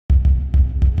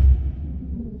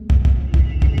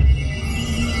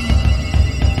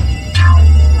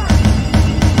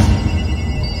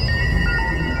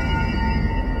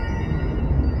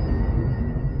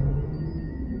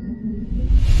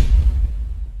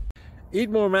Eat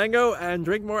more mango and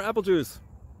drink more apple juice.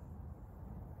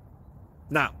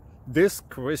 Now, this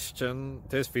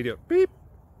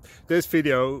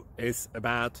video is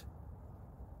about...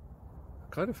 I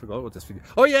kind of forgot what this video...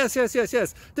 Oh, yes.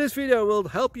 This video will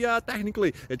help you out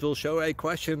technically. It will show a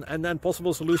question and then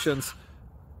possible solutions.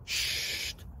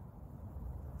 Shh.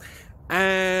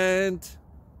 And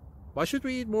why should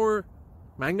we eat more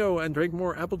mango and drink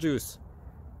more apple juice?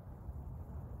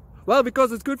 Well,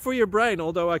 because it's good for your brain,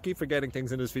 although I keep forgetting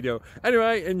things in this video.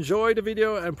 Anyway, enjoy the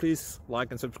video and please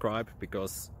like and subscribe,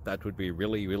 because that would be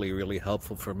really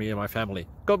helpful for me and my family.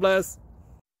 God bless!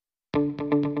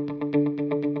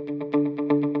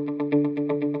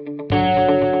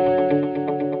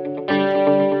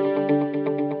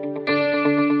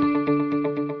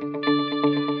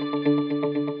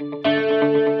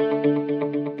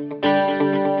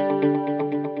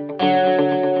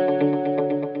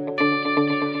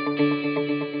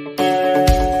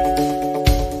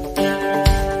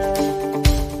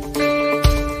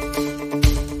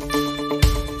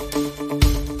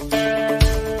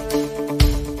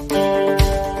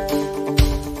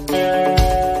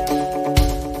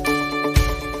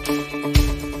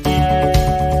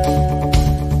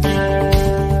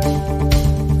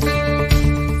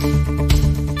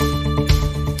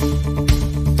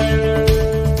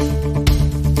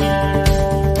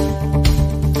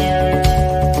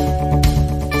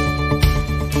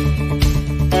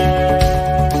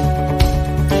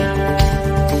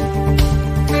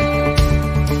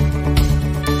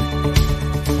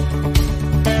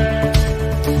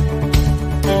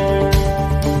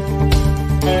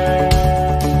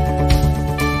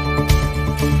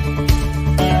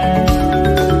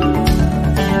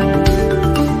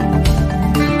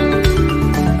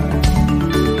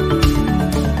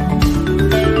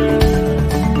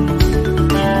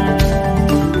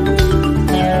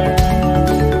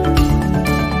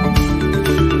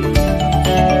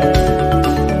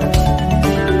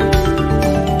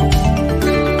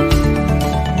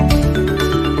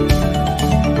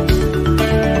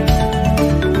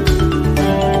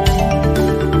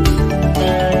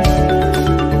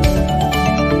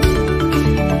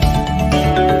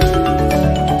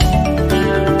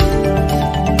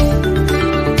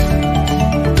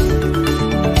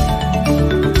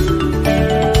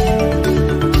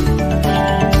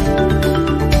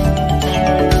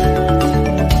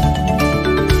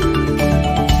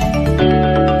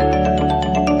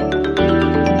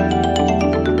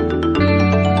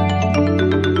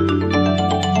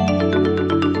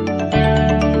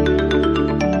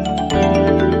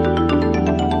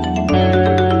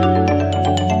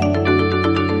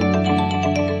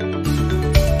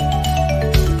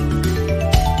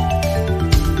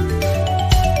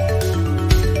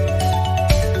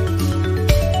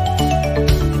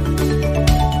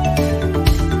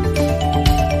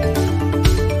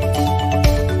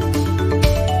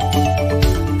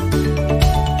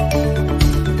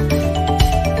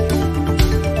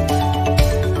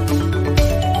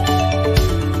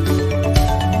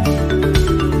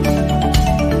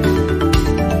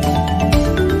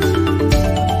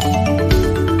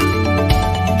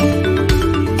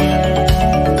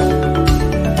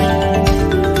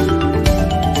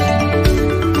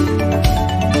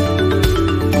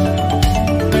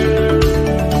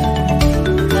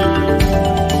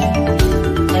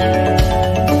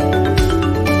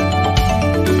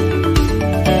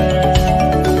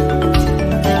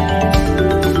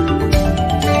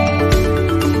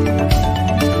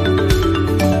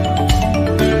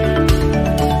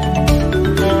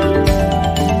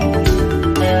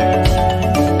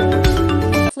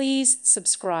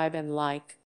 Subscribe and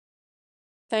like.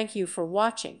 Thank you for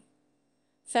watching.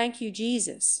 Thank you,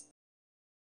 Jesus.